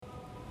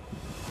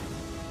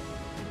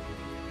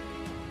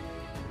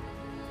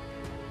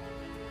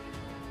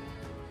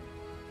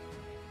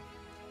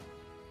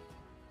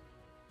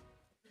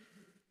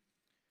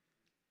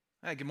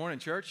Hi, good morning,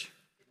 church.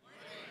 Good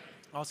morning.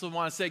 I also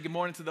want to say good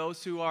morning to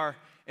those who are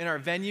in our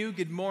venue.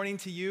 Good morning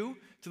to you.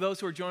 To those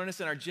who are joining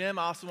us in our gym,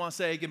 I also want to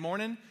say good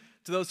morning.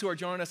 To those who are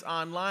joining us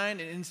online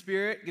and in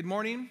spirit, good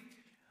morning.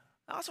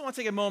 I also want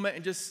to take a moment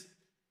and just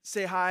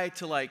say hi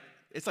to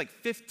it's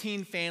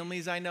 15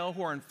 families I know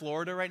who are in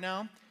Florida right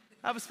now.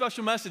 I have a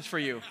special message for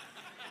you.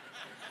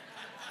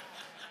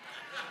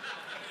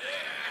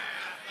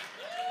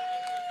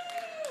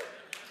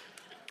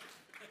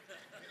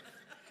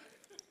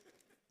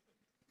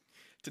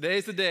 Today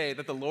is the day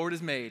that the Lord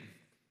has made,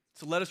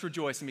 so let us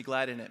rejoice and be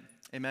glad in it.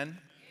 Amen?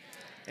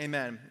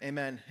 Amen.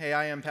 Amen. Hey,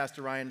 I am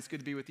Pastor Ryan. It's good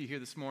to be with you here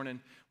this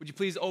morning. Would you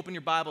please open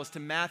your Bibles to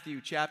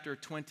Matthew chapter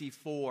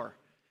 24.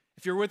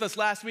 If you were with us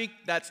last week,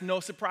 that's no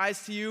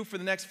surprise to you. For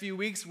the next few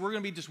weeks, we're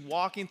going to be just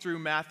walking through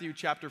Matthew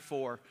chapter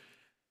 4.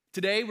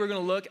 Today, we're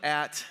going to look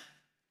at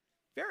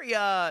a very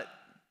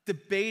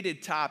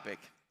debated topic,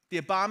 the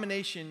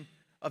Abomination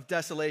of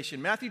Desolation.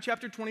 Matthew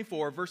chapter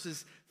 24,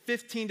 verses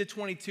 15 to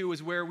 22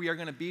 is where we are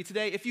going to be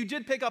today. If you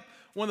did pick up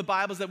one of the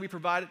Bibles that we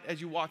provided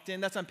as you walked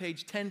in, that's on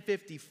page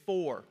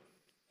 1054.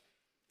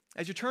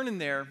 As you're turning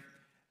there,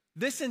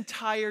 this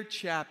entire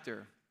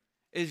chapter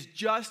is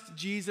just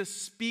Jesus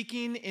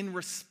speaking in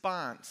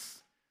response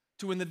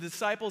to when the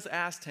disciples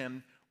asked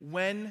him,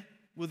 when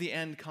will the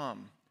end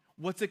come?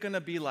 What's it going to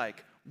be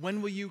like?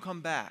 When will you come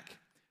back?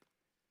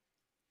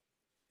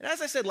 And as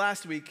I said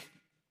last week,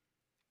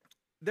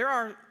 there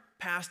are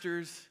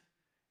pastors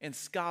and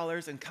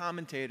scholars and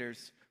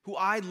commentators who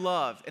I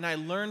love and I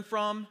learn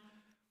from,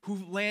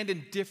 who land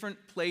in different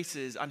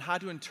places on how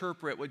to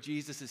interpret what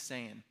Jesus is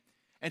saying.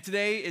 And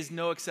today is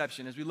no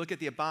exception as we look at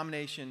the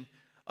abomination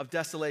of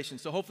desolation.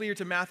 So hopefully you're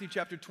to Matthew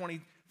chapter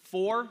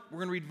 24. We're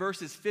going to read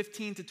verses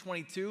 15 to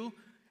 22,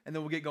 and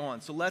then we'll get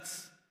going. So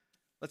let's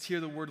hear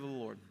the word of the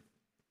Lord.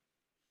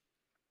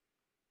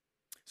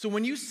 So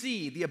when you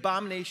see the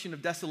abomination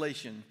of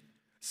desolation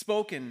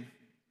spoken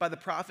by the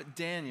prophet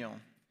Daniel,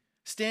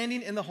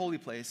 standing in the holy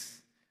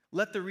place,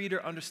 let the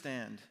reader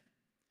understand.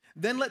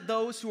 Then let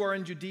those who are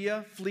in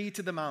Judea flee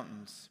to the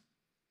mountains.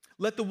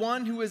 Let the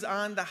one who is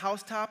on the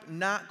housetop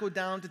not go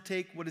down to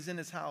take what is in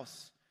his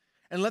house.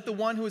 And let the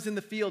one who is in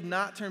the field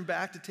not turn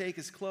back to take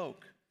his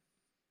cloak.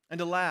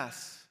 And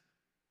alas,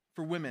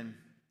 for women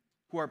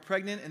who are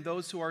pregnant and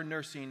those who are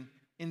nursing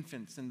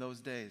infants in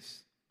those days.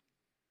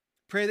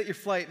 Pray that your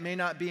flight may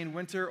not be in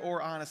winter or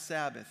on a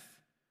Sabbath.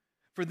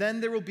 For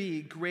then there will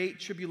be great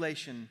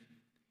tribulation,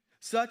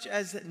 such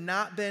as had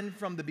not been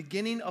from the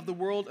beginning of the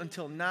world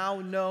until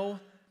now, no,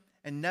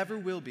 and never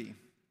will be.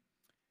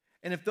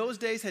 And if those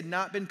days had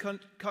not been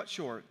cut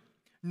short,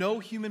 no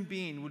human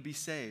being would be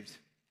saved.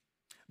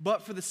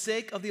 But for the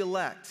sake of the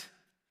elect,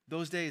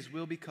 those days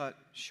will be cut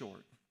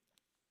short.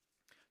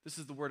 This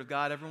is the word of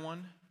God,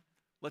 everyone.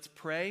 Let's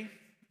pray, and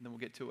then we'll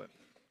get to it.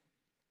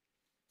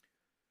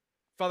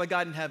 Father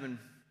God in heaven,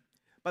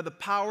 by the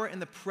power and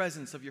the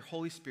presence of your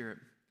Holy Spirit,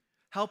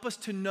 help us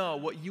to know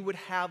what you would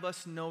have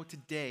us know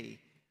today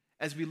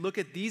as we look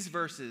at these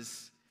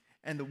verses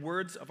and the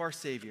words of our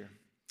Savior.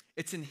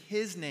 It's in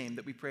his name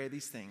that we pray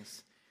these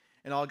things.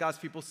 And all God's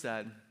people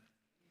said,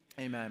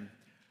 amen.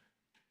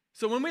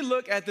 So when we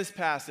look at this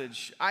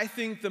passage, I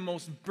think the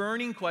most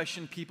burning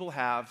question people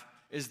have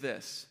is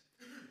this: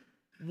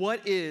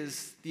 what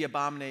is the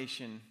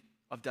abomination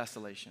of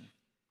desolation?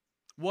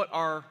 What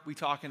are we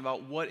talking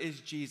about? What is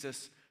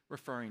Jesus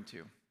referring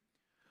to?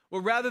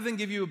 Well, rather than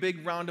give you a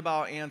big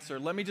roundabout answer,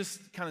 let me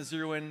just kind of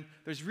zero in.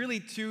 There's really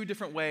two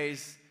different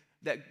ways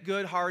that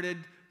good-hearted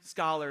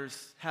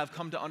scholars have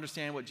come to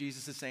understand what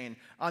Jesus is saying.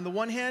 On the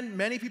one hand,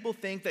 many people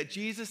think that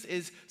Jesus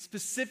is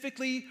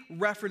specifically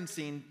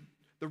referencing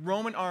the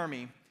Roman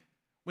army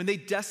when they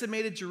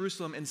decimated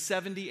Jerusalem in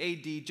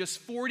 70 AD, just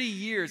 40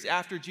 years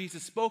after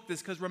Jesus spoke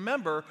this. Because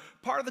remember,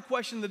 part of the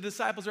question the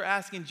disciples are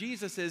asking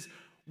Jesus is,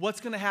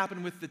 what's going to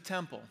happen with the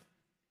temple?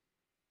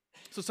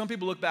 So some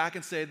people look back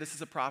and say this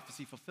is a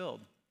prophecy fulfilled.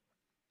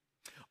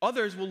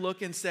 Others will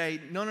look and say,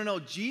 no,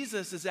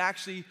 Jesus is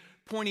actually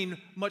pointing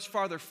much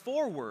farther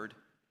forward,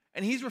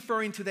 and he's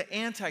referring to the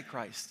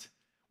Antichrist,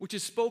 which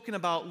is spoken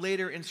about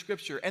later in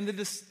Scripture. And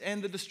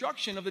the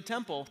destruction of the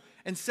temple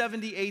in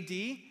 70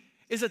 AD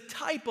is a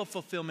type of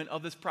fulfillment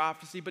of this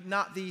prophecy, but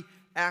not the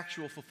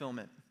actual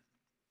fulfillment.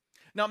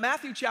 Now,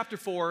 Matthew chapter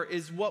 4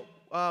 is what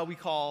we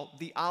call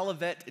the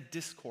Olivet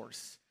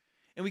Discourse.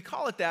 And we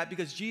call it that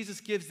because Jesus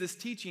gives this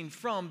teaching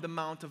from the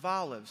Mount of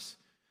Olives.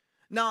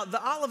 Now,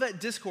 the Olivet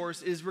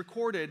Discourse is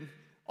recorded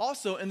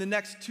also in the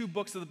next two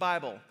books of the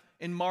Bible,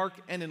 in Mark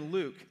and in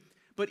Luke.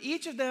 But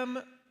each of them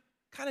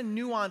kind of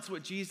nuance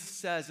what Jesus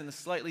says in a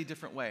slightly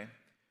different way.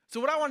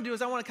 So what I want to do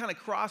is I want to kind of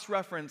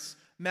cross-reference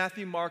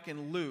Matthew, Mark,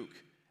 and Luke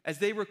as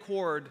they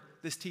record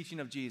this teaching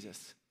of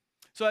Jesus.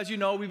 So as you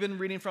know, we've been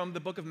reading from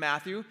the book of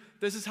Matthew.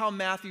 This is how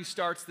Matthew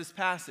starts this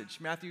passage.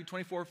 Matthew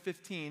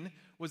 24:15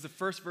 was the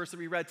first verse that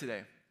we read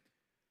today.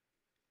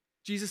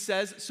 Jesus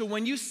says, "So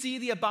when you see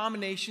the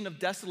abomination of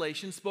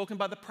desolation spoken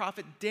by the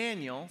prophet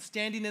Daniel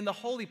standing in the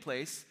holy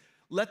place,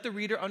 let the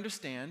reader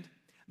understand.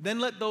 Then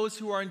let those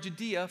who are in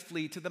Judea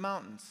flee to the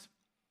mountains.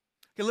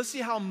 Okay, let's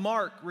see how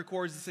Mark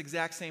records this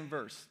exact same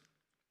verse.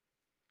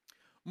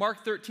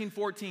 Mark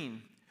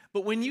 13:14.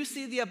 But when you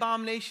see the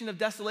abomination of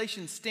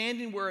desolation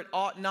standing where it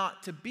ought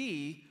not to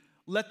be,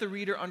 let the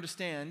reader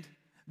understand.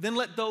 Then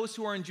let those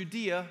who are in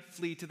Judea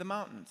flee to the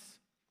mountains.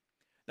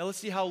 Now let's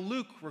see how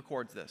Luke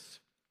records this.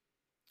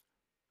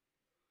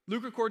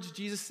 Luke records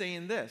Jesus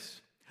saying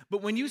this.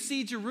 But when you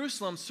see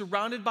Jerusalem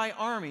surrounded by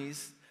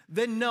armies,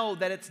 then know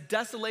that its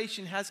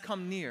desolation has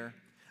come near.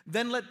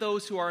 Then let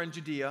those who are in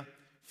Judea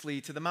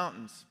flee to the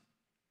mountains.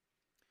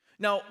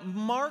 Now,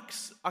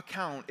 Mark's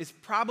account is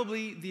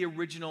probably the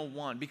original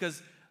one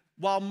because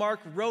while Mark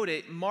wrote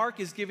it, Mark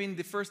is giving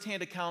the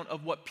firsthand account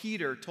of what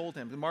Peter told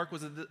him. Mark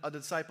was a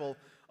disciple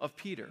of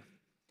Peter.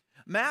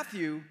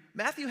 Matthew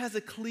has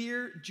a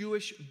clear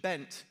Jewish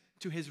bent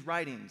to his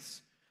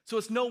writings. So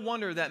it's no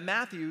wonder that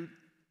Matthew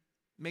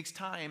makes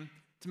time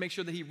to make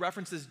sure that he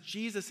references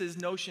Jesus'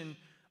 notion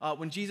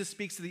when Jesus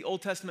speaks to the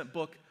Old Testament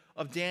book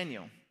of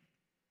Daniel.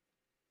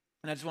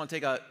 And I just want to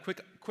take a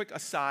quick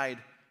aside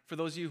for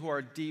those of you who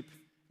are deep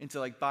into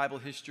like Bible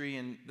history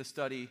and the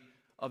study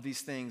of these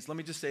things. Let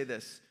me just say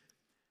this.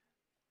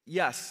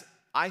 Yes,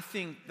 I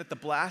think that the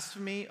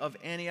blasphemy of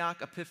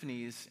Antioch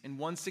Epiphanes in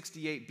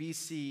 168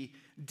 BC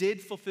did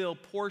fulfill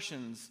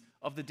portions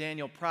of the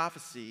Daniel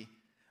prophecy,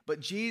 but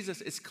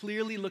Jesus is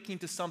clearly looking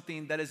to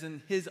something that is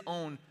in his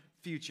own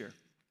future.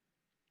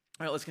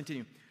 All right, let's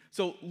continue.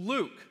 So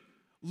Luke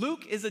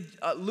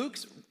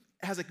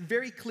has a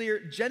very clear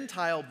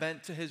Gentile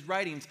bent to his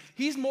writings.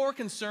 He's more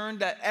concerned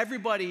that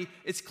everybody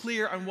is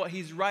clear on what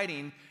he's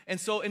writing, and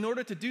so in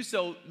order to do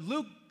so,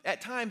 Luke at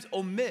times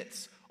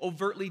omits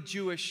overtly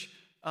Jewish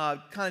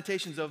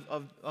connotations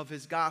of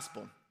his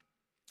gospel.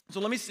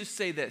 So let me just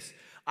say this.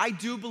 I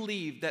do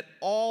believe that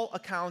all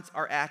accounts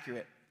are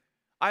accurate.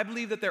 I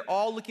believe that they're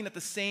all looking at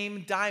the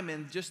same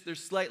diamond, just they're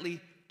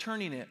slightly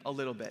turning it a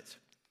little bit.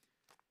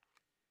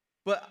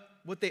 But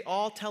what they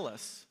all tell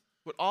us,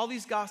 what all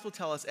these gospels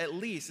tell us at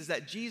least, is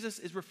that Jesus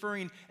is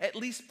referring at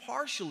least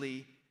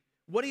partially,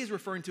 what he is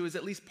referring to is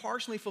at least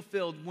partially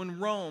fulfilled when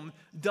Rome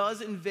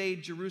does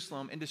invade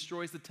Jerusalem and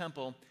destroys the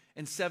temple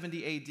in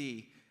 70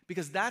 AD.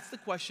 Because that's the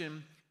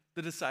question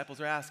the disciples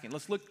are asking.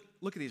 Let's look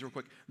at these real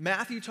quick.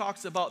 Matthew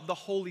talks about the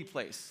holy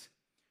place,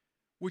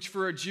 which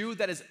for a Jew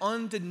that is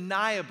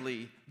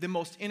undeniably the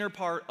most inner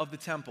part of the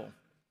temple.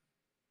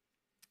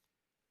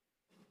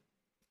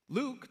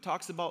 Luke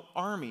talks about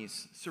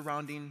armies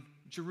surrounding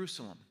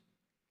Jerusalem.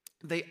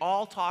 They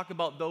all talk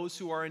about those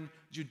who are in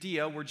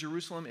Judea, where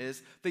Jerusalem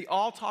is. They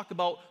all talk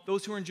about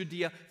those who are in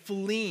Judea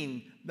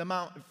fleeing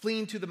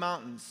to the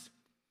mountains.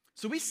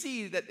 So we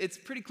see that it's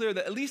pretty clear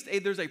that at least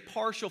there's a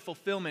partial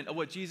fulfillment of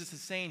what Jesus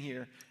is saying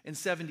here in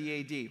 70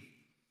 AD.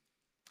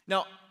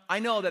 Now, I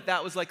know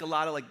that was like a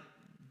lot of like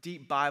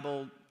deep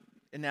Bible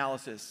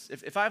analysis.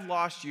 If I've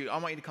lost you, I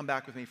want you to come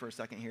back with me for a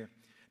second here.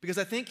 Because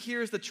I think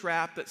here's the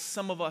trap that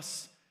some of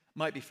us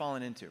might be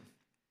falling into.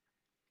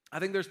 I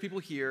think there's people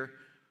here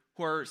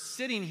who are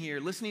sitting here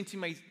listening to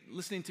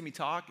me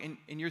talk, and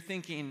you're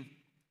thinking,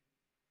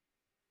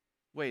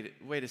 wait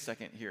a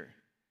second here.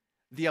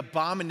 The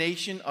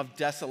abomination of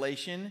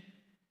desolation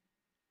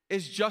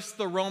is just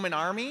the Roman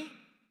army,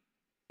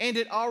 and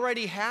it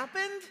already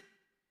happened?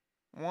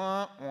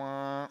 Wah,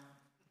 wah.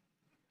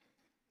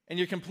 And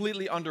you're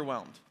completely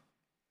underwhelmed.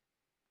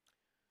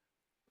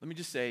 Let me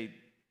just say,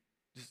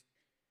 just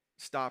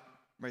stop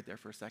right there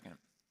for a second.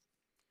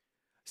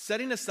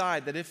 Setting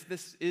aside that if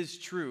this is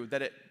true,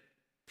 that it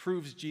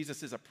proves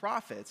Jesus is a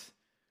prophet,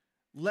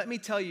 let me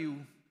tell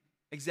you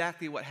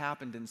exactly what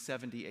happened in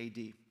 70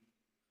 AD.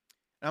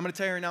 And I'm going to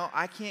tell you right now,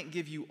 I can't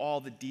give you all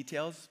the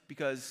details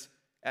because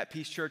at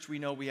Peace Church we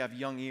know we have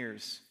young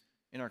ears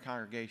in our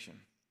congregation.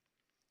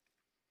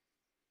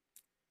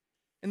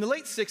 In the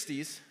late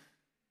 60s,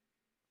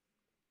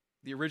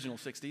 the original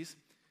 60s,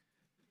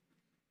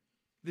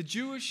 the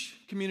Jewish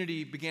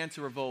community began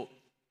to revolt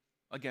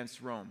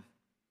against Rome.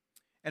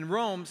 And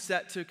Rome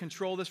set to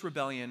control this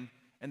rebellion,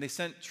 and they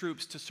sent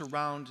troops to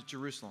surround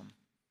Jerusalem.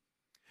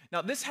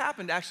 Now, this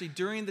happened actually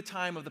during the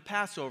time of the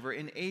Passover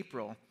in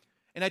April.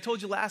 And I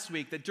told you last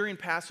week that during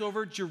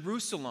Passover,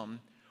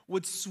 Jerusalem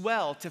would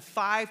swell to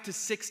 5 to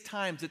 6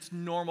 times its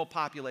normal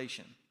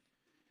population.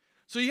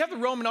 So you have the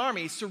Roman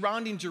army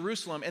surrounding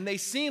Jerusalem, and they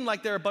seem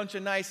like they're a bunch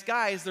of nice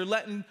guys. They're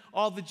letting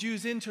all the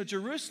Jews into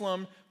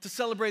Jerusalem to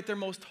celebrate their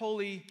most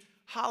holy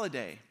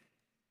holiday.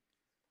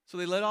 So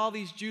they let all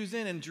these Jews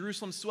in, and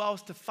Jerusalem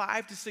swells to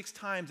 5 to 6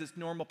 times its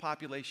normal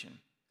population.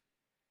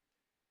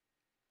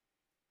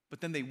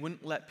 But then they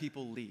wouldn't let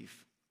people leave.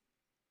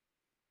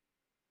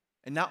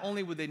 And not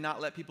only would they not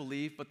let people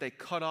leave, but they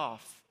cut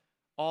off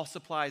all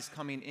supplies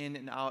coming in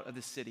and out of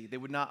the city. They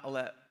would not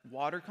let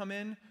water come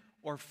in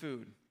or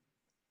food.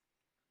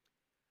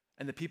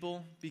 And the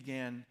people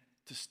began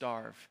to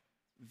starve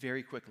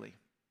very quickly.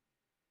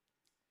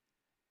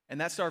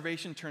 And that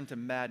starvation turned to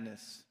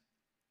madness.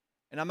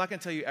 And I'm not going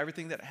to tell you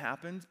everything that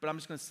happened, but I'm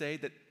just going to say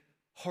that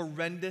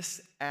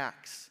horrendous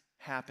acts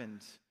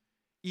happened,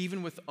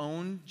 even with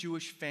own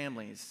Jewish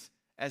families,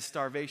 as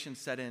starvation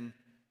set in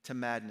to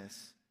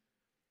madness.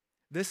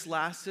 This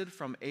lasted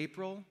from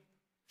April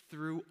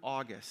through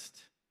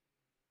August.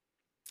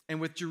 And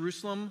with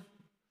Jerusalem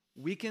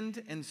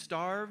weakened and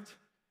starved,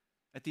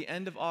 at the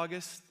end of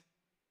August,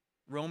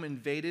 Rome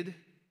invaded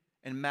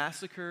and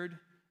massacred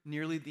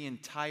nearly the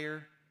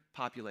entire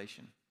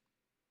population.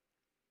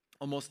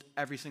 Almost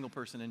every single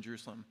person in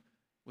Jerusalem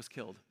was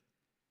killed.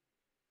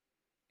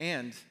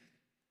 And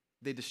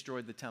they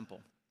destroyed the temple.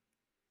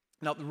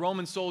 Now, the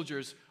Roman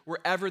soldiers,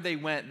 wherever they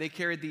went, they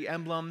carried the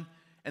emblem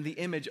and the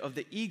image of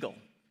the eagle.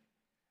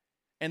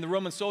 And the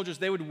Roman soldiers,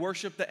 they would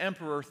worship the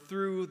emperor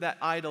through that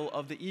idol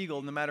of the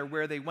eagle no matter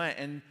where they went.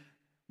 And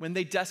when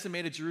they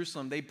decimated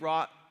Jerusalem, they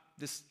brought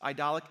this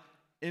idolic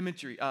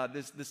imagery,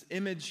 this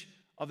image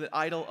of the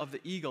idol of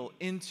the eagle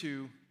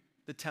into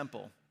the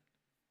temple.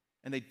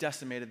 And they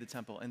decimated the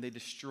temple and they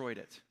destroyed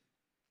it.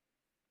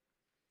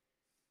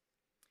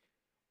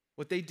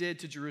 What they did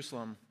to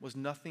Jerusalem was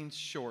nothing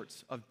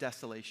short of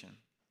desolation.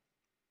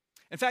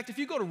 In fact, if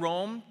you go to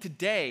Rome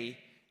today,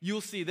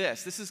 you'll see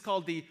this. This is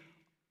called the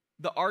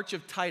Arch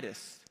of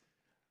Titus.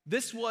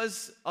 This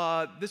was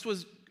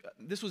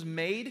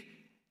made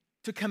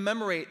to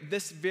commemorate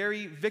this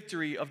very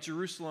victory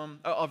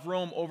of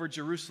Rome over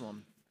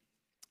Jerusalem.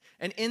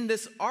 And in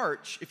this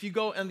arch, if you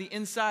go on the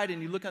inside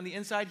and you look on the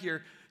inside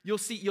here, you'll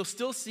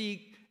still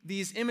see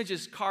these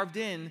images carved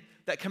in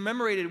that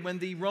commemorated when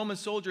the Roman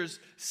soldiers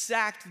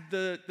sacked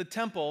the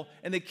temple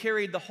and they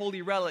carried the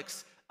holy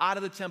relics out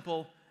of the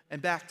temple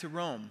and back to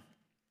Rome.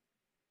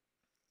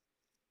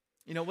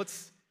 You know,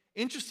 what's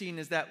interesting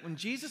is that when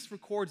Jesus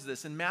records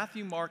this in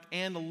Matthew, Mark,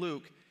 and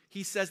Luke,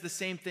 he says the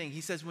same thing.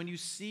 He says, when you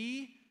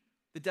see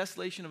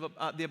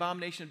the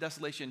abomination of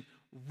desolation,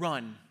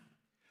 run,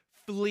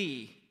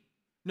 flee.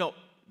 No,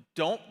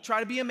 don't try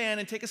to be a man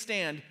and take a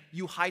stand.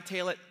 You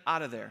hightail it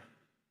out of there.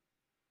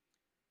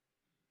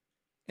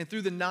 And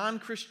through the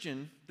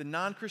non-Christian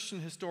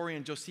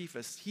historian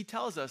Josephus, he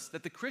tells us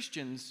that the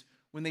Christians,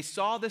 when they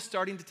saw this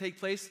starting to take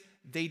place,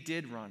 they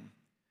did run.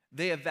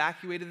 They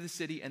evacuated the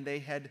city and they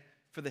head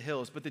for the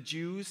hills, but the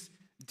Jews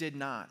did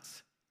not.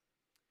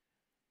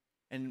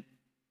 And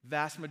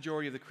vast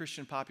majority of the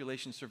Christian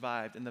population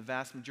survived, and the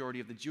vast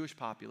majority of the Jewish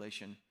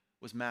population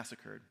was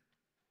massacred.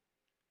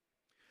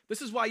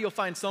 This is why you'll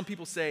find some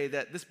people say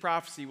that this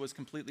prophecy was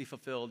completely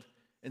fulfilled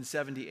in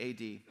 70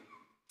 AD.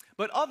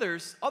 But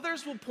others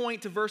will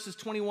point to verses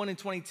 21 and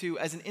 22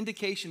 as an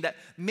indication that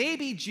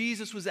maybe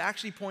Jesus was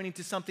actually pointing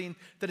to something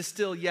that is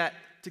still yet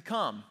to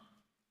come.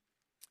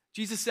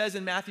 Jesus says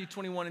in Matthew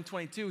 21 and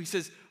 22, he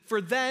says,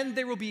 "For then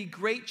there will be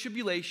great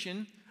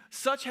tribulation,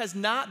 such has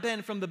not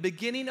been from the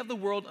beginning of the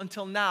world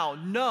until now,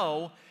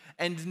 no,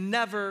 and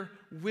never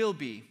will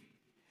be.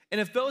 And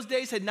if those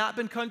days had not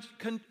been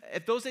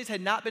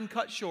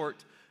cut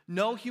short,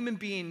 no human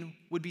being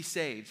would be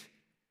saved.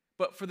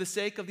 But for the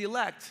sake of the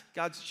elect,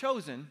 God's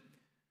chosen,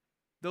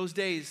 those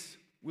days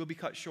will be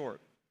cut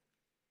short."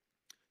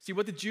 See,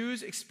 what the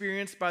Jews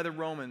experienced by the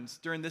Romans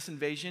during this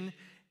invasion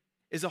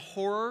is a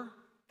horror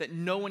that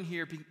no one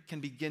here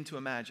can begin to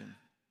imagine.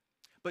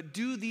 But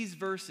do these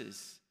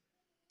verses,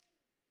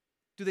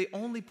 do they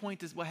only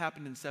point to what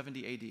happened in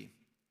 70 AD?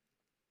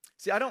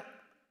 See, I don't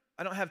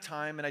have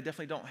time, and I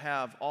definitely don't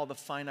have all the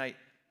finite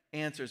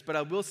answers, but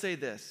I will say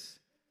this.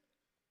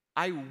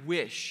 I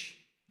wish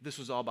this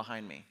was all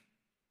behind me.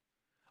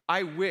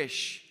 I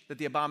wish that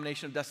the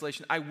abomination of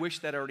desolation, I wish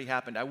that already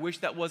happened. I wish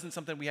that wasn't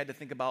something we had to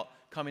think about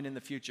coming in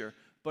the future.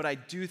 But I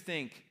do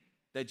think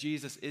that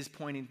Jesus is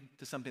pointing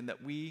to something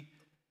that we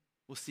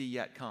will see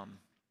yet come.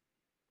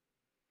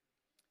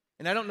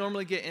 And I don't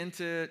normally get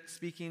into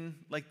speaking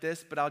like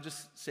this, but I'll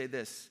just say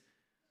this.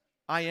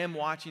 I am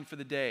watching for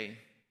the day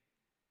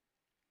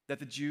that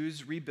the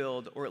Jews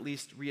rebuild or at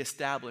least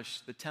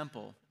reestablish the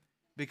temple,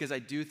 because I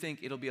do think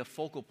it'll be a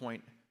focal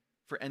point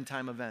for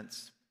end-time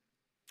events.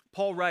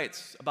 Paul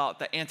writes about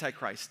the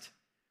Antichrist,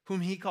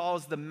 whom he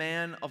calls the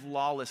man of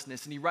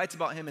lawlessness. And he writes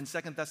about him in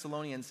 2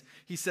 Thessalonians.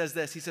 He says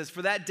this, he says,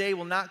 "For that day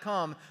will not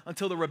come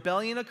until the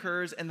rebellion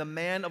occurs and the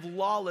man of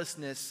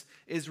lawlessness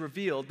is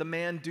revealed, the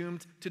man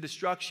doomed to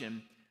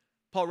destruction."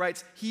 Paul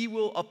writes, "He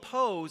will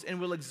oppose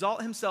and will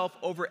exalt himself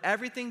over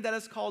everything that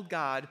is called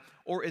God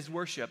or is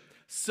worship,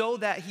 so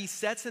that he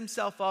sets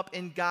himself up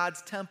in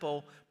God's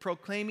temple,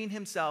 proclaiming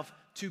himself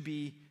to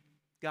be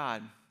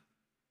God."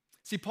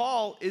 See,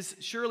 Paul is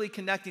surely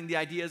connecting the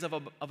ideas of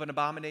an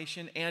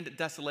abomination and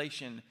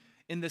desolation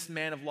in this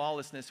man of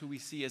lawlessness who we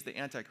see as the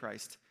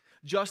Antichrist,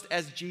 just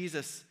as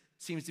Jesus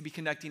seems to be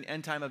connecting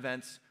end-time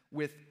events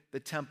with the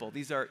temple.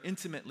 These are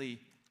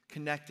intimately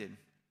connected.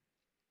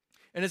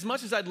 And as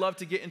much as I'd love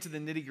to get into the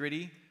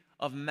nitty-gritty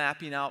of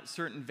mapping out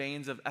certain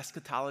veins of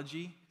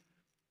eschatology,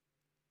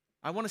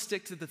 I want to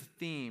stick to the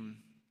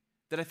theme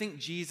that I think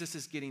Jesus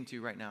is getting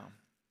to right now.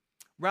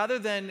 Rather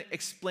than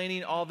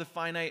explaining all the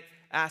finite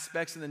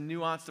aspects and the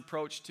nuanced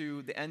approach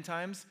to the end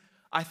times,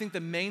 I think the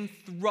main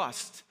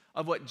thrust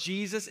of what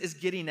Jesus is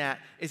getting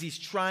at is he's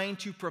trying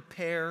to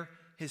prepare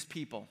his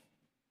people.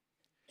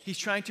 He's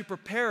trying to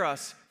prepare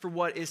us for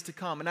what is to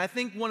come. And I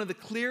think one of the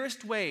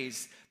clearest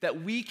ways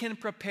that we can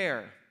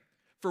prepare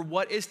for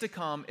what is to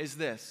come is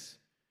this,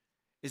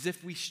 is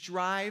if we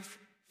strive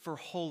for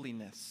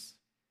holiness.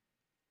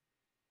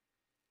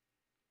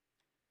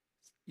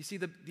 You see,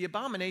 the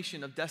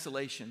abomination of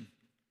desolation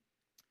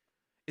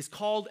is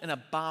called an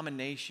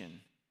abomination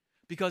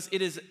because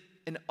it is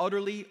an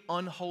utterly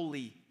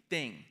unholy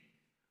thing,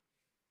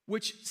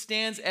 which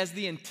stands as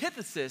the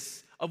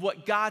antithesis of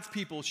what God's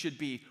people should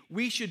be.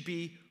 We should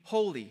be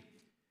holy.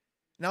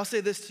 And I'll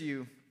say this to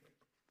you,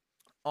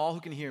 all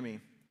who can hear me,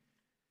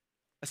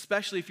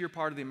 especially if you're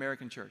part of the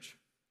American church.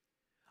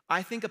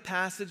 I think a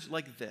passage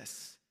like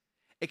this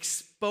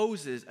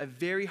exposes a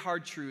very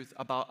hard truth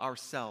about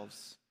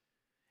ourselves,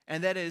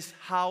 and that is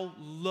how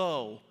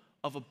low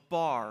of a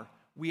bar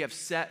we have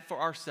set for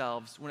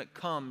ourselves when it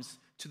comes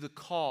to the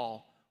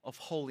call of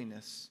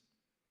holiness.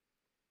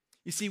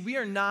 You see, we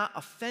are not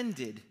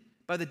offended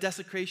by the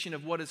desecration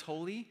of what is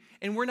holy,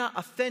 and we're not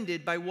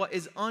offended by what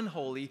is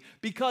unholy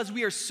because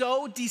we are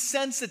so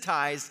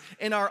desensitized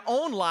in our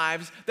own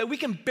lives that we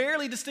can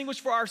barely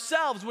distinguish for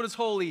ourselves what is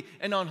holy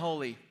and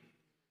unholy.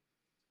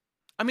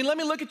 I mean, let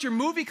me look at your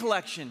movie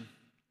collection.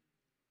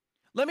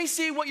 Let me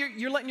see what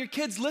you're letting your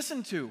kids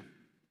listen to.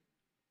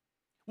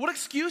 What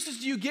excuses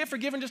do you give for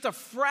giving just a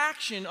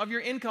fraction of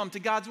your income to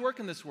God's work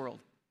in this world?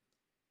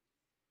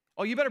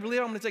 Oh, you better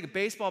believe I'm going to take a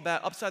baseball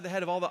bat upside the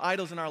head of all the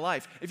idols in our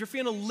life. If you're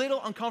feeling a little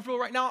uncomfortable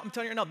right now, I'm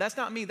telling you right now, that's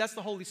not me, that's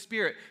the Holy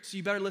Spirit, so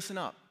you better listen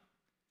up.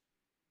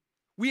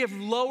 We have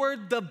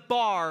lowered the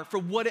bar for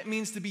what it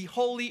means to be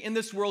holy in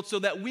this world so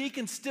that we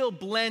can still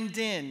blend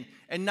in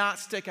and not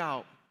stick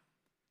out.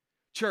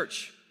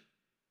 Church,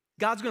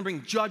 God's going to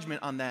bring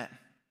judgment on that.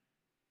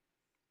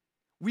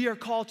 We are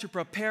called to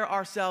prepare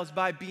ourselves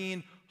by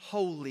being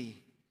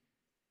holy.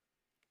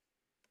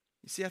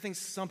 You see, I think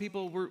some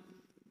people, we're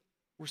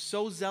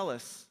so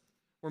zealous,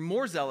 we're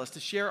more zealous to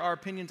share our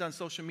opinions on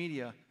social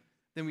media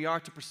than we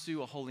are to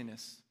pursue a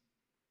holiness.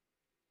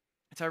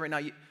 I tell you right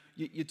now,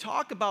 you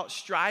talk about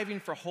striving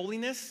for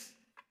holiness.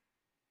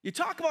 You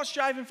talk about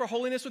striving for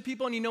holiness with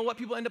people, and you know what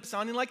people end up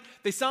sounding like?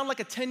 They sound like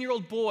a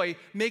 10-year-old boy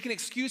making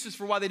excuses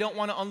for why they don't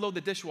want to unload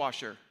the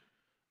dishwasher.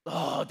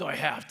 Oh, do I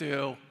have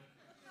to?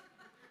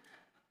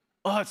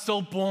 Oh, it's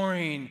so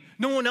boring.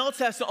 No one else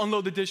has to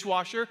unload the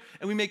dishwasher.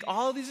 And we make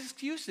all of these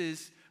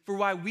excuses for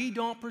why we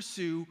don't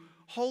pursue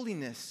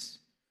holiness.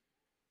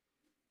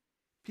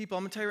 People,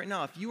 I'm going to tell you right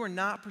now, if you are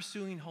not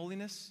pursuing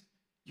holiness,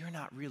 you're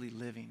not really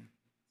living.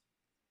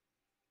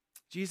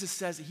 Jesus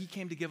says that he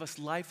came to give us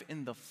life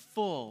in the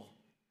full.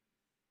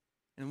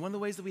 And one of the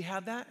ways that we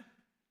have that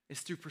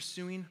is through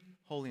pursuing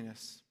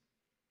holiness.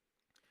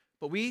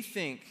 But we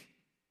think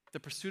the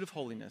pursuit of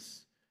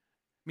holiness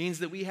means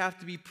that we have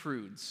to be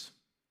prudes,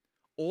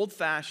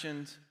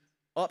 old-fashioned,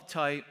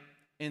 uptight,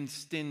 and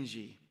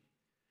stingy.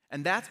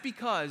 And that's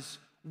because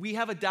we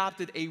have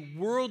adopted a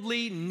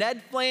worldly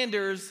Ned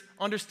Flanders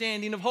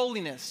understanding of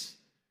holiness.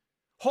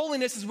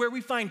 Holiness is where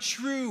we find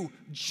true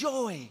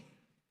joy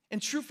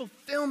and true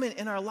fulfillment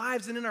in our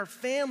lives and in our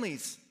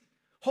families.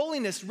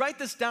 Holiness, write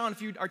this down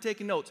if you are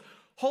taking notes.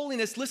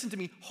 Holiness, listen to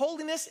me,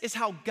 holiness is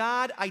how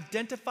God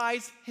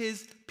identifies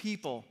his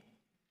people.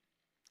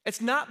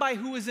 It's not by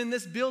who is in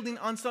this building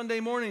on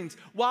Sunday mornings.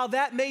 While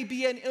that may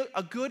be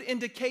a good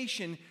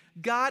indication,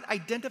 God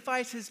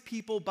identifies his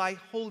people by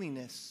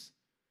holiness.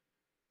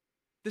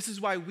 This is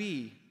why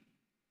we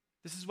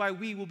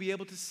will be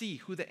able to see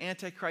who the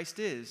Antichrist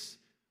is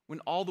when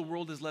all the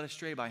world is led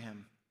astray by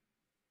him.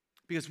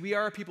 Because we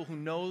are a people who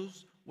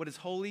knows what is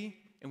holy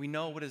and we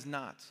know what is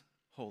not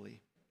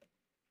holy.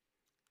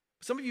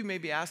 Some of you may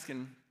be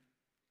asking,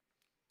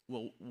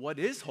 well, what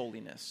is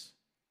holiness?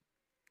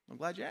 I'm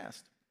glad you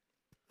asked.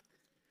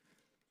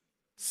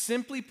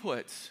 Simply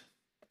put,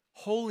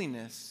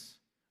 holiness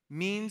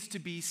means to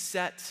be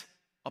set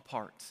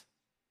apart.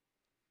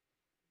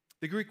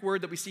 The Greek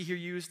word that we see here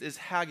used is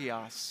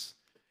hagios.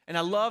 And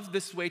I love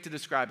this way to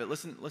describe it.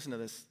 Listen to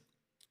this.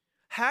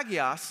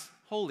 Hagios,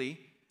 holy,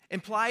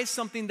 implies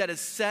something that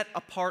is set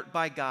apart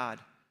by God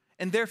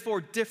and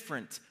therefore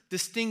different,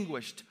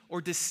 distinguished,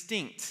 or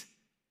distinct.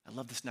 I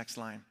love this next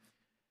line.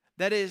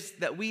 That is,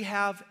 that we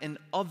have an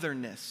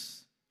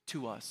otherness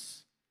to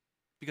us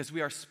because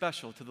we are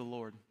special to the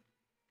Lord.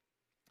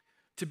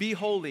 To be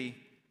holy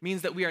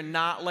means that we are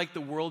not like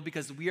the world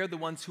because we are the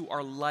ones who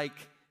are like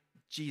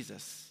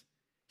Jesus.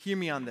 Hear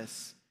me on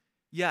this.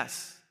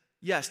 Yes,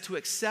 to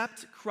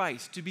accept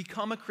Christ, to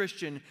become a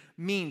Christian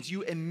means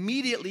you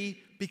immediately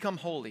become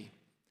holy.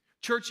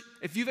 Church,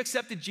 if you've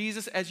accepted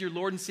Jesus as your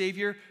Lord and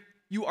Savior,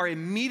 you are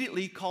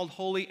immediately called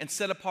holy and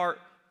set apart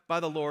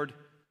by the Lord,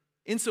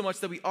 insomuch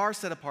that we are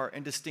set apart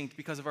and distinct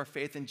because of our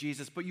faith in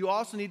Jesus. But you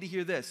also need to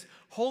hear this.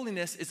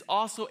 Holiness is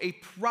also a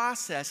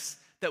process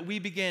that we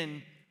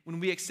begin when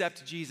we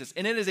accept Jesus.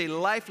 And it is a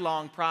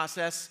lifelong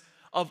process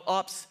of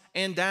ups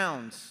and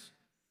downs.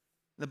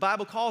 The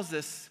Bible calls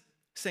this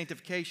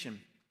sanctification.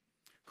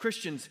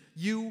 Christians,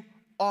 you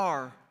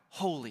are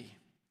holy.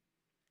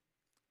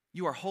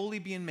 You are holy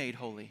being made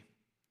holy.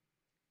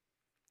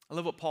 I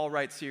love what Paul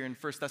writes here in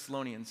 1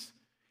 Thessalonians.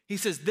 He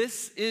says,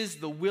 this is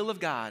the will of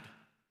God,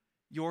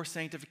 your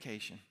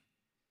sanctification.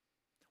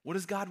 What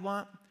does God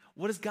want?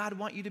 What does God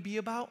want you to be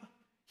about?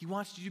 He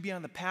wants you to be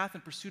on the path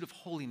and pursuit of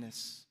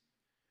holiness.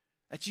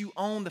 That you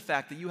own the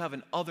fact that you have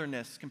an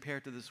otherness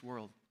compared to this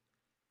world.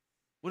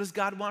 What does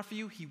God want for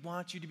you? He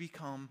wants you to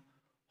become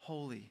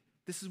holy.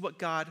 This is what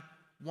God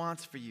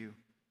wants for you.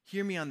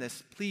 Hear me on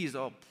this. Please,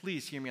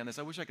 please hear me on this.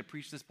 I wish I could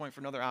preach this point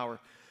for another hour.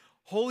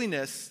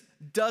 Holiness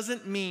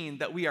doesn't mean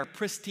that we are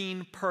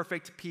pristine,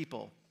 perfect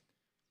people.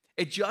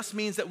 It just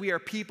means that we are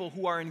people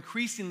who are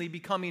increasingly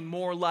becoming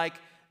more like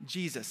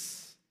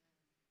Jesus.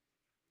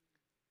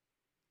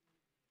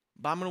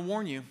 But I'm going to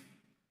warn you.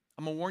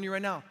 I'm going to warn you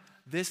right now.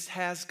 This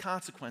has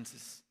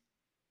consequences.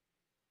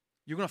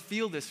 You're going to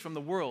feel this from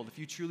the world if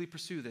you truly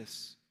pursue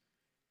this.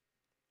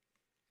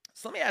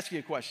 So let me ask you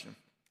a question.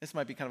 This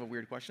might be kind of a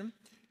weird question.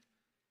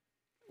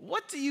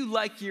 What do you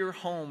like your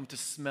home to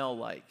smell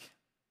like?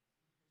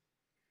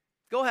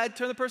 Go ahead,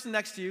 turn to the person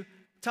next to you.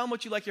 Tell them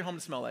what you like your home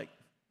to smell like.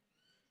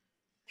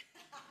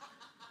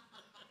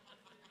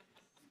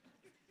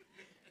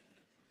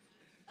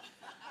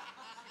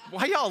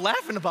 Why are y'all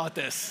laughing about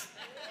this?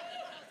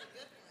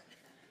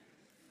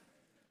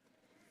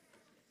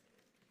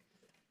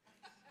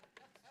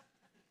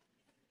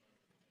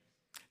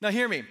 Now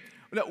hear me.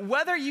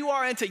 Whether you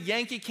are into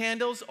Yankee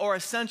candles or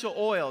essential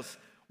oils,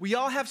 we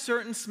all have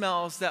certain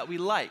smells that we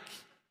like.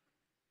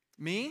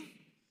 Me,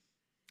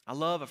 I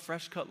love a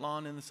fresh cut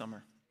lawn in the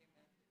summer.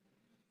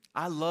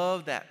 I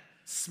love that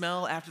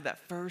smell after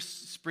that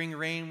first spring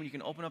rain when you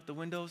can open up the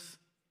windows.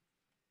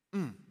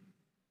 In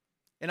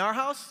our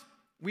house,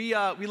 we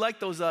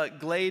like those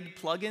Glade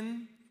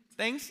plug-in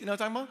things. You know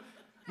what I'm talking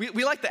about?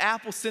 We like the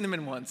apple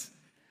cinnamon ones.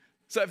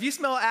 So if you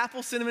smell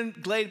apple cinnamon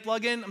Glade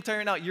plug-in, I'm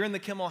telling you right now, you're in the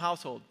Kimmel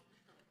household.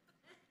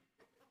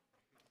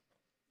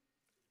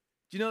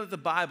 Do you know that the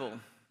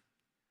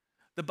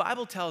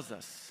Bible tells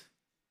us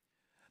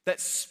that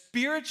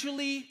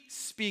spiritually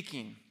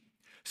speaking,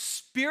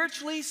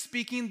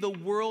 the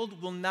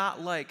world will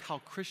not like how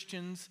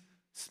Christians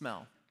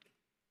smell.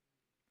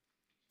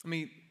 Let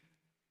me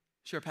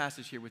share a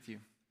passage here with you.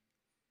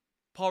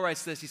 Paul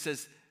writes this. He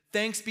says,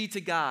 "Thanks be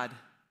to God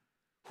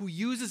who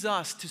uses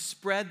us to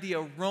spread the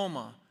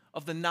aroma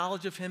of the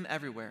knowledge of him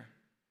everywhere.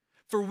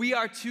 For we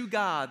are to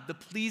God the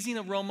pleasing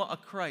aroma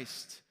of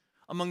Christ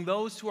among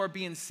those who are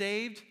being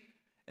saved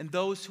and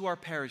those who are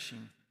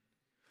perishing.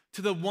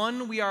 To the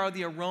one we are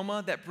the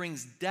aroma that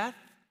brings death,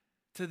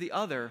 to the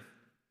other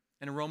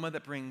an aroma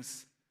that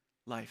brings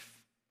life."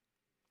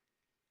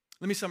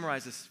 Let me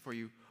summarize this for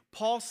you.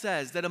 Paul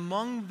says that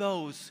among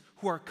those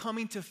who are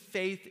coming to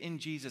faith in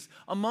Jesus,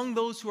 among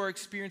those who are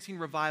experiencing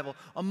revival,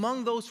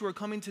 among those who are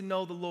coming to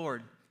know the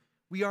Lord,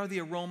 we are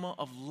the aroma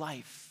of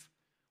life.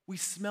 We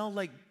smell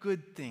like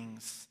good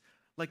things,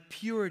 like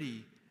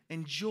purity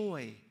and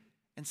joy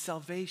and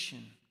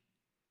salvation.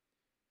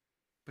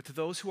 But to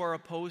those who are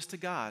opposed to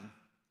God,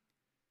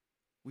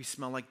 we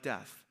smell like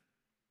death.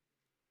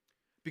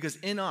 Because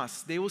in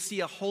us, they will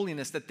see a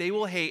holiness that they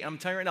will hate. I'm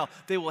telling you right now,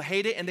 they will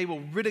hate it and they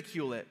will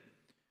ridicule it.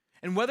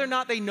 And whether or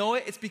not they know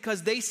it, it's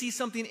because they see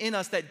something in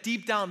us that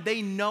deep down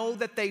they know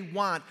that they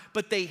want,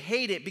 but they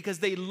hate it because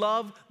they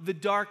love the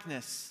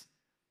darkness.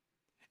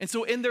 And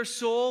so in their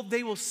soul,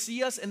 they will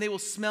see us and they will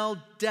smell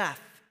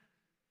death.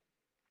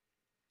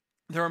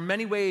 There are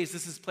many ways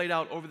this has played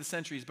out over the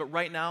centuries, but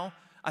right now,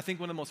 I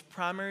think one of the most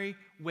primary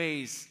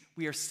ways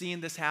we are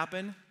seeing this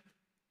happen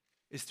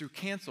is through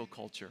cancel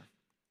culture.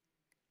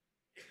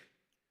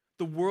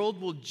 The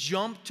world will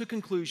jump to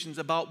conclusions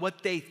about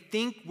what they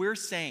think we're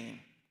saying,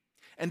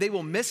 and they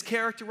will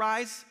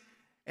mischaracterize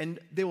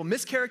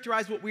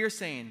what we are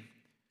saying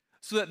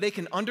so that they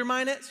can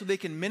undermine it, so they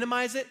can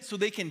minimize it, so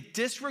they can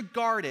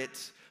disregard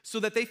it, so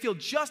that they feel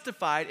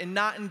justified in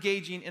not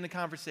engaging in a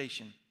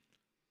conversation.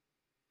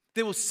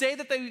 They will say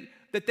that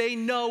they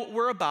know what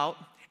we're about,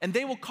 and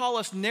they will call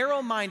us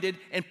narrow-minded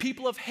and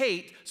people of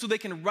hate so they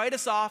can write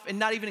us off and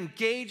not even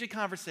engage a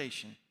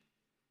conversation.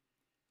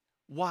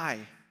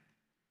 Why?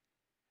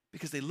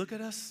 Because they look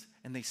at us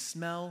and they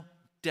smell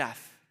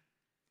death.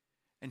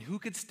 And who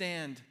could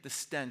stand the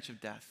stench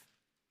of death?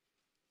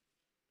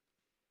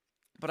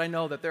 But I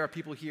know that there are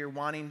people here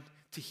wanting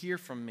to hear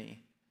from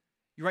me.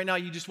 Right now,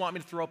 you just want me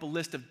to throw up a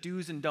list of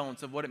do's and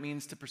don'ts of what it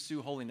means to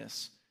pursue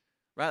holiness.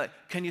 Right? Like,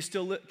 can you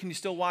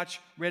still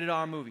watch rated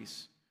R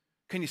movies?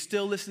 Can you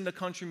still listen to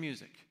country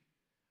music?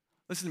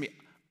 Listen to me.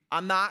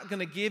 I'm not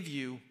going to give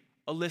you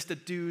a list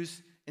of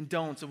do's and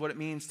don'ts of what it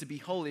means to be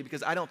holy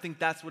because I don't think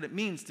that's what it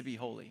means to be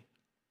holy.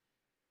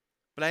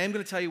 But I am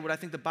going to tell you what I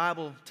think the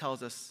Bible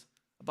tells us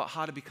about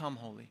how to become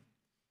holy.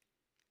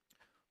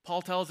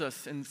 Paul tells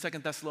us in 2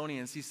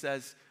 Thessalonians, he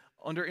says,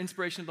 under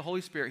inspiration of the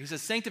Holy Spirit, he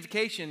says,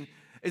 sanctification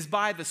is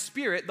by the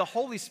Spirit, the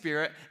Holy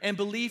Spirit, and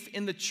belief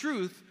in the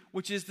truth,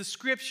 which is the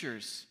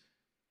Scriptures.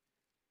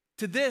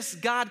 To this,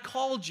 God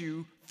called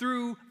you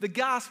through the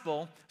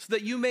gospel so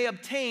that you may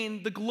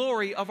obtain the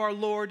glory of our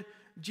Lord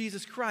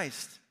Jesus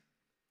Christ.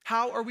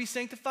 How are we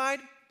sanctified?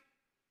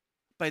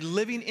 By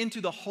living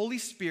into the Holy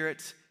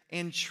Spirit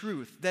and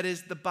truth, that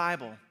is the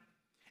Bible.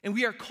 And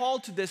we are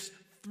called to this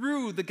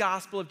through the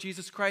gospel of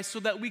Jesus Christ so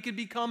that we could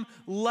become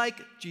like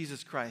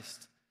Jesus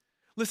Christ.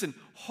 Listen,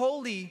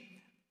 holy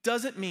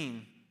doesn't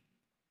mean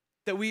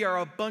that we are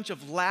a bunch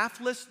of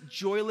laughless,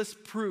 joyless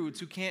prudes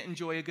who can't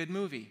enjoy a good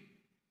movie.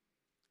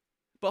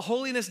 But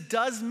holiness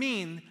does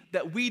mean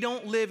that we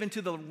don't live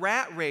into the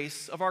rat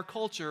race of our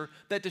culture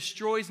that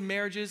destroys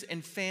marriages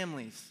and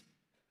families.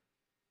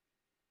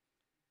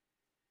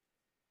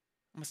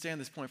 I'm going to stay on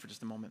this point for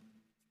just a moment.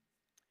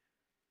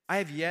 I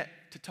have yet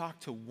to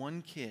talk to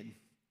one kid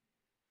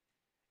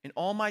in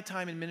all my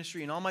time in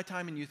ministry and all my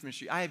time in youth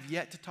ministry. I have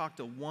yet to talk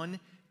to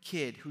one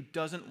kid who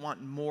doesn't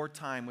want more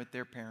time with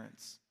their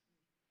parents.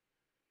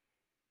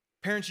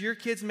 Parents, your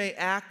kids may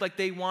act like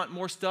they want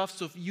more stuff,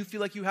 so if you feel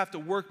like you have to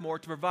work more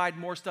to provide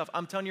more stuff,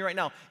 I'm telling you right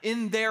now,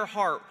 in their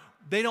heart,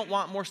 they don't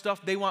want more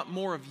stuff, they want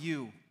more of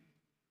you.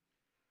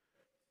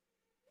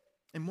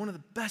 And one of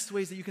the best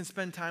ways that you can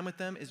spend time with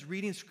them is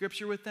reading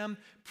scripture with them,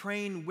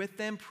 praying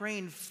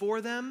for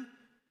them.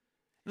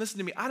 Listen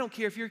to me, I don't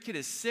care if your kid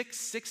is 6,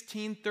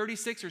 16,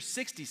 36, or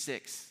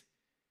 66.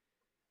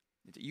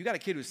 You got a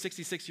kid who's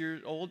 66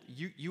 years old,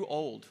 you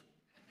old.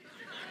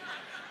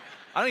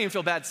 I don't even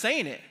feel bad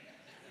saying it.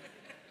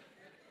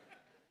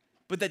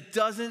 But that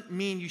doesn't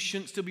mean you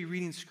shouldn't still be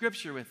reading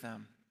scripture with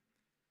them.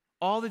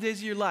 All the days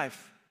of your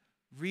life,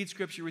 read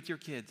scripture with your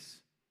kids.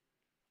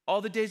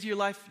 All the days of your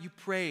life, you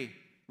pray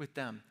with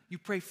them. You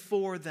pray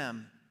for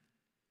them.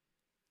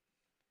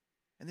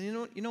 And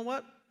then you know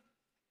what?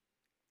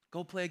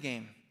 Go play a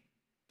game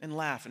and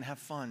laugh and have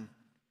fun.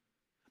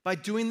 By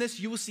doing this,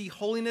 you will see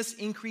holiness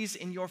increase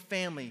in your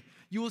family.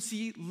 You will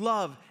see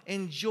love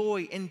and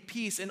joy and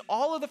peace and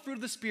all of the fruit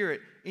of the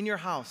Spirit in your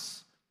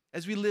house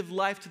as we live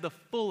life to the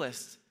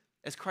fullest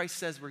as Christ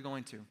says we're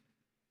going to.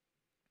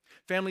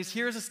 Families,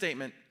 here's a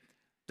statement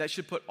that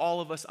should put all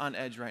of us on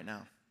edge right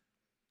now.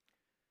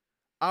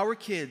 Our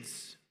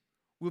kids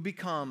will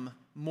become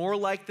more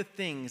like the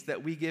things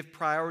that we give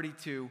priority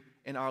to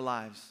in our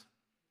lives.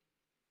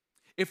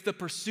 If the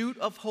pursuit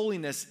of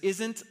holiness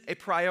isn't a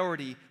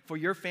priority for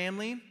your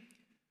family,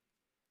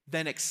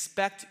 then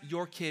expect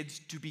your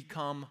kids to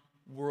become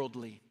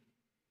worldly.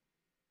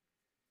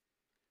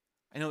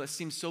 I know that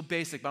seems so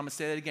basic, but I'm going to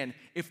say that again.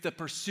 If the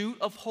pursuit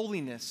of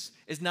holiness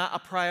is not a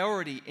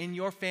priority in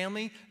your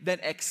family, then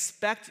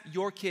expect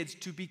your kids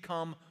to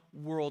become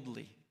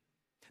worldly.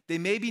 They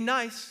may be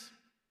nice.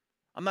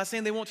 I'm not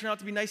saying they won't turn out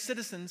to be nice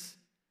citizens,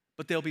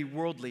 but they'll be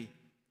worldly.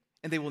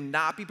 And they will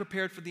not be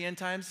prepared for the end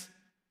times,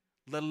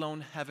 let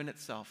alone heaven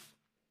itself.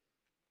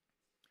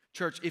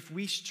 Church, if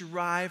we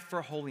strive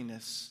for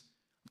holiness,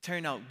 I'm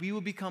telling you now, we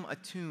will become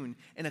attuned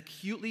and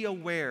acutely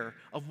aware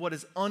of what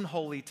is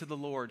unholy to the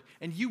Lord.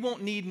 And you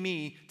won't need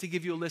me to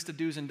give you a list of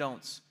do's and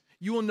don'ts.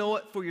 You will know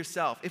it for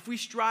yourself. If we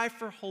strive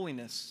for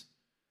holiness,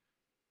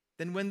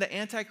 then when the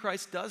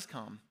Antichrist does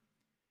come,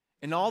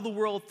 and all the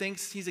world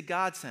thinks he's a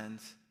godsend,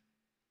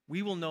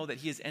 we will know that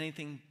he is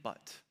anything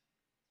but.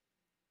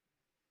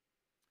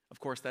 Of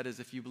course, that is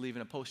if you believe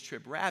in a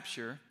post-trib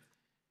rapture,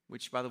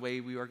 which, by the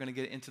way, we are going to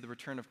get into the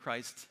return of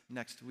Christ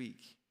next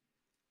week.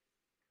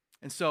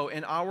 And so,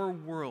 in our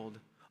world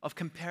of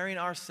comparing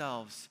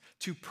ourselves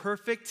to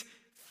perfect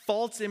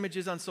false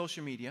images on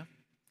social media,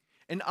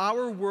 in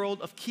our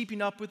world of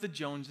keeping up with the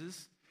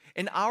Joneses,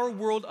 in our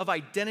world of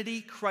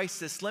identity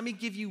crisis, let me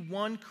give you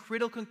one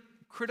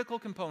critical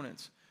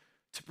component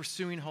to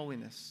pursuing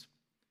holiness.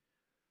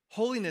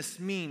 Holiness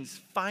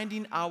means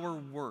finding our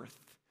worth,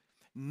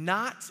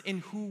 not in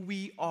who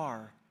we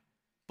are,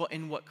 but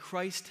in what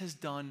Christ has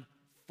done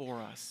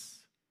for us.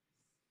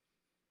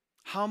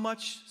 How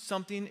much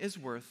something is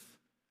worth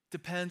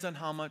depends on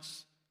how much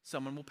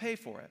someone will pay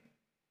for it.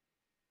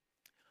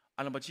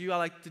 I don't know about you, I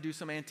like to do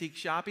some antique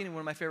shopping, and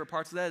one of my favorite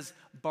parts of that is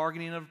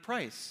bargaining of a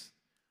price.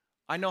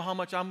 I know how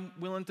much I'm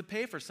willing to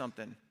pay for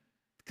something,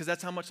 because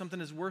that's how much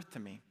something is worth to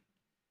me.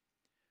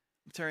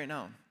 I'm telling you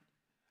right now,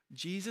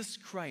 Jesus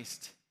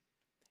Christ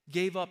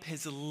gave up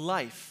his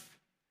life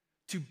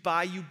to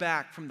buy you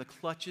back from the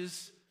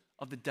clutches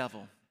of the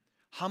devil.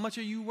 How much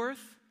are you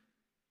worth?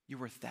 You're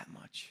worth that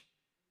much.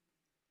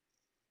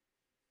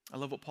 I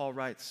love what Paul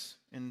writes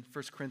in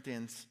 1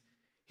 Corinthians.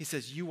 He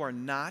says, "You are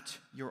not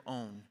your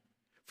own,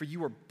 for you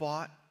were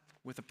bought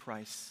with a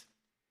price."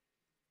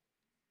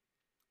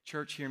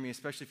 Church, hear me,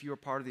 especially if you are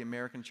part of the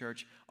American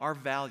church. Our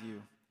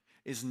value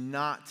is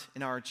not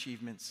in our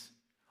achievements.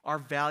 Our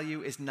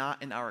value is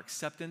not in our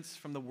acceptance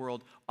from the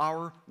world.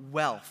 Our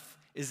wealth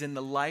is in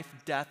the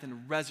life, death,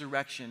 and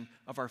resurrection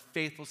of our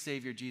faithful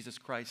Savior, Jesus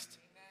Christ.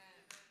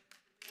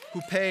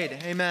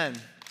 Amen.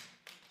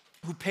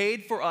 Who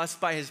paid for us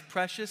by his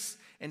precious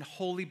and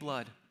holy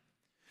blood.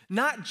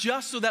 Not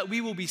just so that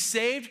we will be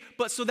saved,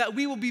 but so that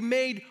we will be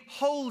made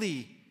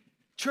holy.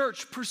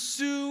 Church,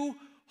 pursue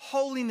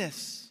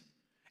holiness.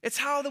 It's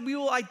how that we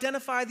will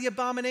identify the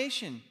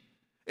abomination.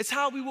 It's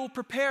how we will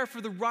prepare for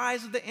the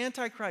rise of the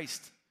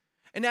Antichrist.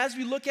 And as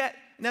we're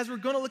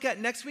going to look at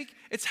next week,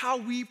 it's how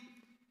we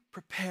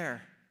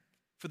prepare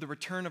for the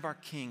return of our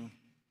King.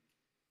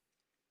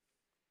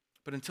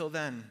 But until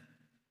then,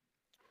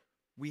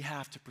 we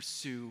have to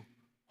pursue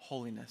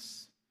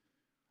holiness.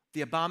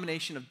 The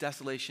abomination of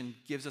desolation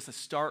gives us a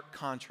stark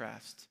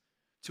contrast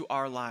to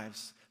our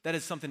lives. That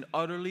is something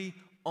utterly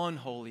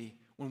unholy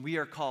when we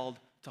are called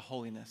to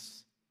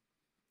holiness.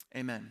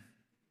 Amen.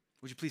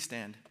 Would you please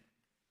stand?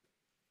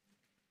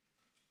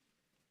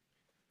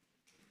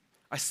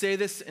 I say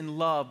this in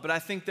love, but I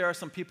think there are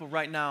some people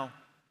right now,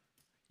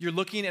 you're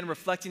looking and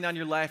reflecting on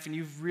your life and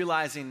you're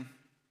realizing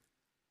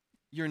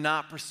you're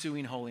not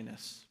pursuing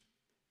holiness.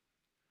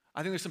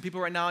 I think there's some people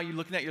right now, you're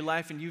looking at your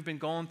life and you've been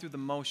going through the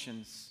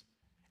motions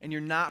and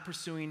you're not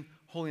pursuing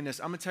holiness.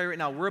 I'm going to tell you right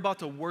now, we're about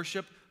to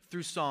worship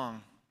through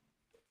song.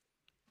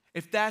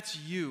 If that's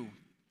you,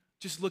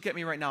 just look at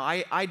me right now.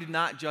 I did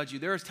not judge you.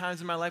 There are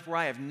times in my life where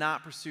I have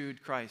not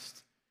pursued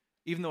Christ,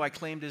 even though I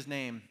claimed his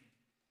name.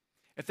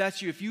 If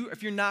that's you, if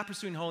you're not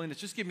pursuing holiness,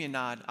 just give me a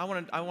nod. I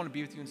want to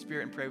be with you in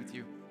spirit and pray with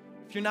you.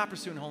 If you're not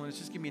pursuing holiness,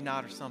 just give me a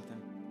nod or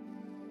something.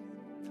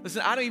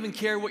 Listen, I don't even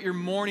care what your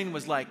morning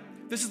was like.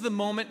 This is the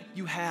moment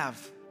you have.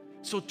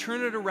 So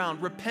turn it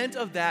around. Repent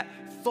of that.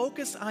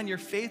 Focus on your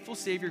faithful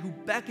Savior who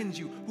beckons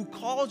you, who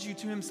calls you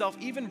to himself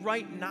even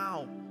right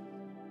now,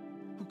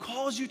 who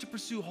calls you to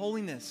pursue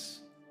holiness.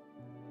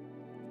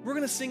 We're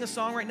going to sing a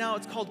song right now.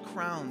 It's called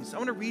Crowns. I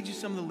want to read you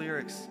some of the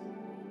lyrics.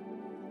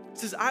 It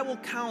says, I will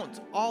count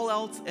all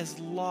else as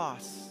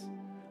loss.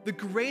 The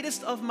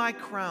greatest of my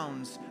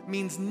crowns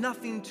means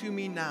nothing to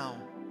me now,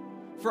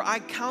 for I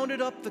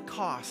counted up the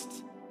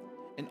cost,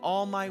 and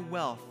all my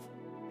wealth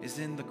is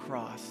in the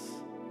cross.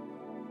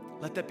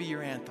 Let that be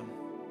your anthem.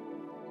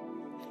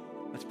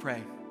 Let's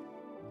pray.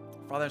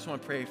 Father, I just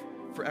want to pray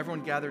for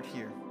everyone gathered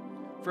here,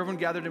 for everyone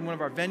gathered in one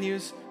of our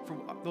venues, for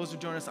those who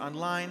join us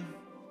online.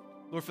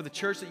 Lord, for the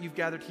church that you've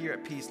gathered here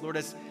at Peace. Lord,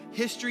 as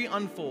history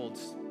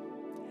unfolds,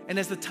 and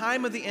as the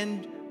time of the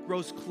end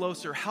grows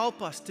closer,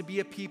 help us to be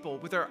a people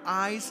with our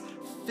eyes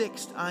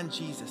fixed on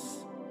Jesus.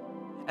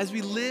 As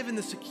we live in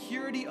the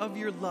security of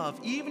your love,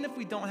 even if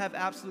we don't have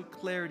absolute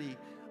clarity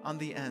on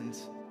the end.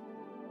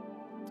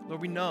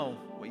 Lord, we know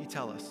what you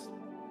tell us.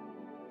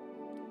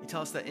 You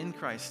tell us that in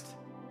Christ,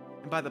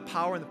 and by the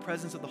power and the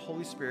presence of the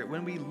Holy Spirit,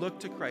 when we look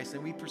to Christ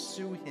and we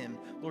pursue him,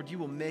 Lord, you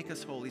will make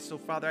us holy. So,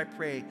 Father, I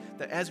pray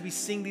that as we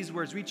sing these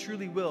words, we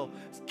truly will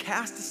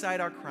cast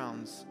aside our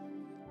crowns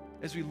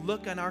as we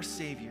look on our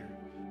Savior,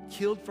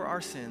 killed for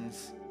our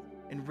sins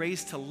and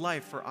raised to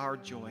life for our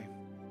joy.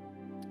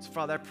 So,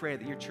 Father, I pray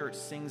that your church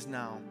sings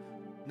now,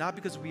 not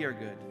because we are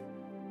good,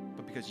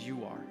 but because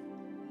you are.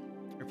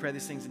 I pray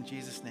these things in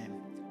Jesus'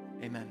 name.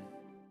 Amen.